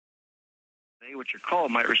They, which are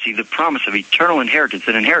called, might receive the promise of eternal inheritance.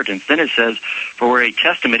 An inheritance. Then it says, for where a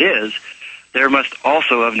testament is, there must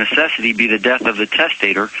also of necessity be the death of the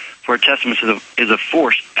testator, for a testament is a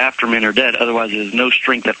force after men are dead, otherwise it is no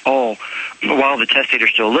strength at all while the testator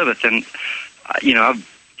still liveth. And, I'm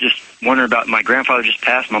just wondering about, my grandfather just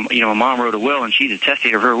passed, my mom wrote a will, and she's a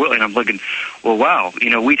testator of her will, and I'm looking, well, wow,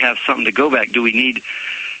 we'd have something to go back. Do we need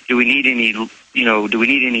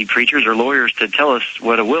any preachers or lawyers to tell us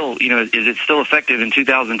what a will, is it still effective in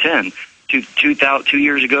 2010? 2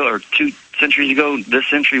 years ago or 2 centuries ago, this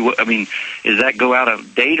century, does that go out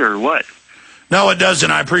of date or what? No, it doesn't.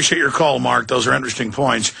 I appreciate your call, Mark. Those are interesting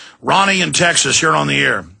points. Ronnie in Texas, you're on the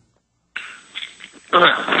air.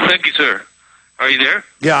 Thank you, sir. Are you there?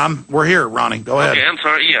 Yeah, we're here, Ronnie. Go ahead. Okay, I'm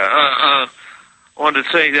sorry. Yeah, I wanted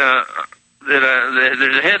to say that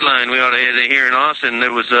there's a headline we ought to hear in Austin.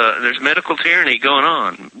 There's medical tyranny going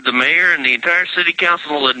on. The mayor and the entire city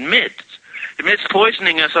council admits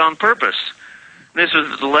poisoning us on purpose. This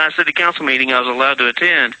was the last city council meeting I was allowed to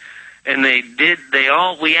attend, and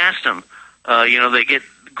we asked them. They get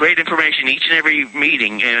great information each and every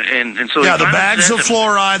meeting, and so yeah, the bags of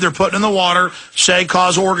fluoride they're putting in the water say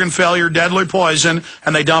cause organ failure, deadly poison,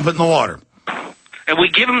 and they dump it in the water. And we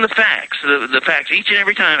give them the facts, the facts each and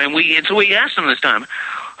every time, and so we asked them this time,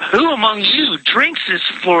 who among you drinks this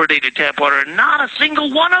fluoridated tap water? And not a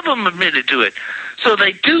single one of them admitted to it. So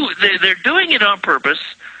they're doing it on purpose.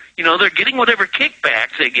 They're getting whatever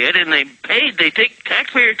kickbacks they get, and they take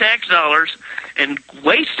taxpayer tax dollars and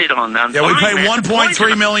waste it on them. Yeah, we pay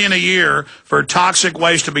 $1.3 million a year for toxic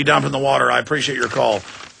waste to be dumped in the water. I appreciate your call.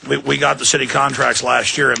 We got the city contracts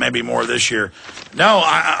last year. It may be more this year. No,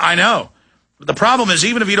 I know. The problem is,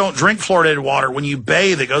 even if you don't drink fluoridated water, when you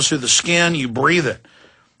bathe, it goes through the skin, you breathe it.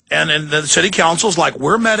 And the city council's like,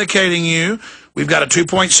 we're medicating you. We've got a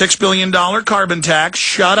 $2.6 billion carbon tax.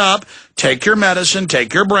 Shut up. Take your medicine.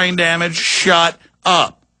 Take your brain damage. Shut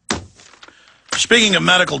up. Speaking of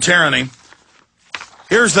medical tyranny,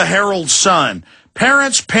 here's the Herald Sun.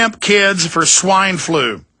 Parents pimp kids for swine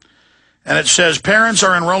flu. And it says parents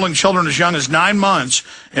are enrolling children as young as 9 months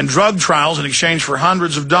in drug trials in exchange for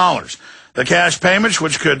hundreds of dollars. The cash payments,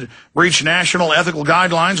 which could breach national ethical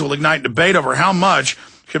guidelines, will ignite debate over how much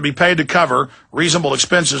should be paid to cover reasonable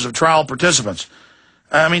expenses of trial participants.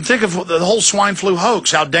 Think of the whole swine flu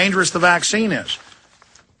hoax, how dangerous the vaccine is.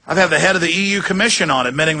 I've had the head of the EU Commission on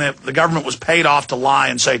admitting that the government was paid off to lie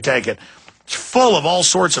and say take it. It's full of all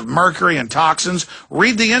sorts of mercury and toxins.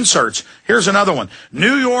 Read the inserts. Here's another one.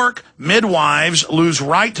 New York midwives lose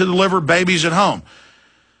right to deliver babies at home.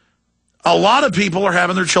 A lot of people are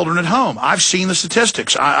having their children at home. I've seen the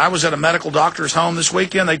statistics. I was at a medical doctor's home this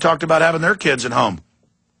weekend. They talked about having their kids at home.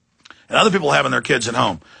 And other people having their kids at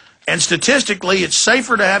home. And statistically, it's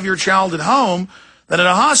safer to have your child at home than in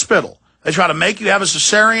a hospital. They try to make you have a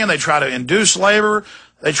cesarean. They try to induce labor.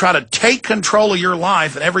 They try to take control of your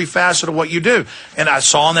life in every facet of what you do. And I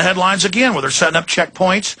saw in the headlines again where they're setting up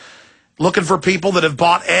checkpoints, looking for people that have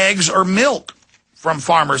bought eggs or milk from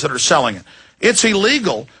farmers that are selling it. It's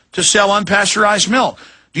illegal to sell unpasteurized milk.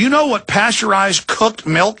 Do you know what pasteurized cooked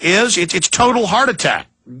milk is? It's total heart attack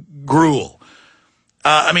gruel.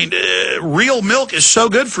 Real milk is so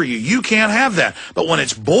good for you. You can't have that. But when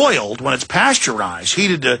it's boiled, when it's pasteurized,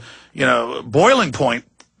 heated to, boiling point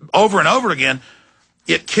over and over again,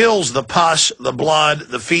 it kills the pus, the blood,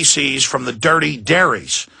 the feces from the dirty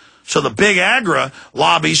dairies. So the big agra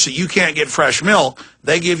lobbies that you can't get fresh milk,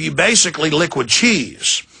 they give you basically liquid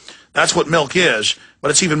cheese. That's what milk is, but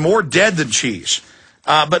it's even more dead than cheese.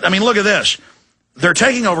 Look at this. They're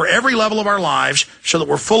taking over every level of our lives so that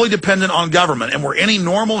we're fully dependent on government, and where any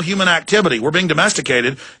normal human activity, we're being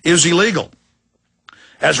domesticated, is illegal.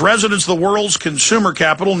 As residents of the world's consumer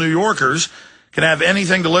capital, New Yorkers can have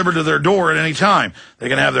anything delivered to their door at any time. They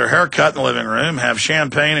can have their hair cut in the living room, have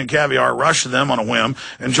champagne and caviar rushed to them on a whim,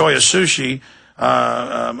 enjoy a sushi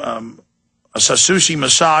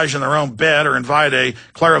massage in their own bed, or invite a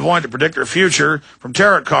clairvoyant to predict their future from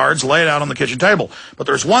tarot cards laid out on the kitchen table. But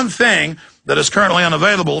there's one thing that is currently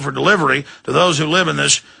unavailable for delivery to those who live in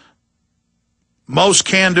this most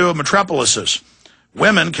can-do of metropolises.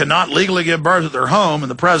 Women cannot legally give birth at their home in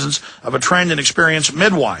the presence of a trained and experienced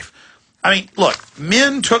midwife. Look,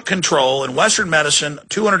 men took control in Western medicine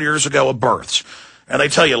 200 years ago of births. And they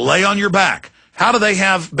tell you, lay on your back. How do they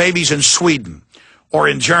have babies in Sweden, or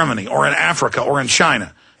in Germany, or in Africa, or in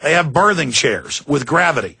China? They have birthing chairs with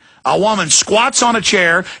gravity. A woman squats on a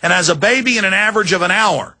chair and has a baby in an average of an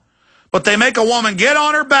hour. But they make a woman get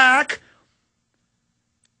on her back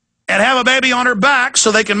and have a baby on her back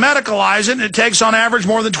so they can medicalize it, and it takes on average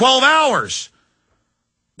more than 12 hours.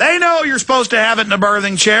 They know you're supposed to have it in a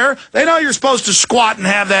birthing chair. They know you're supposed to squat and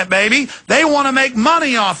have that baby. They want to make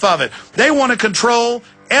money off of it. They want to control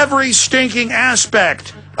every stinking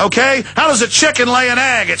aspect, okay? How does a chicken lay an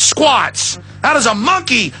egg? It squats. How does a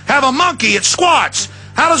monkey have a monkey? It squats.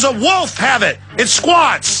 How does a wolf have it? It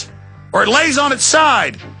squats. Or it lays on its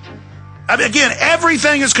side. I mean, again,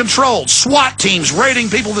 everything is controlled. SWAT teams raiding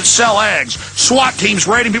people that sell eggs. SWAT teams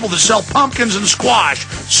raiding people that sell pumpkins and squash.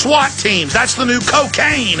 SWAT teams. That's the new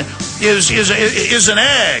cocaine is an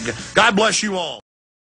egg. God bless you all.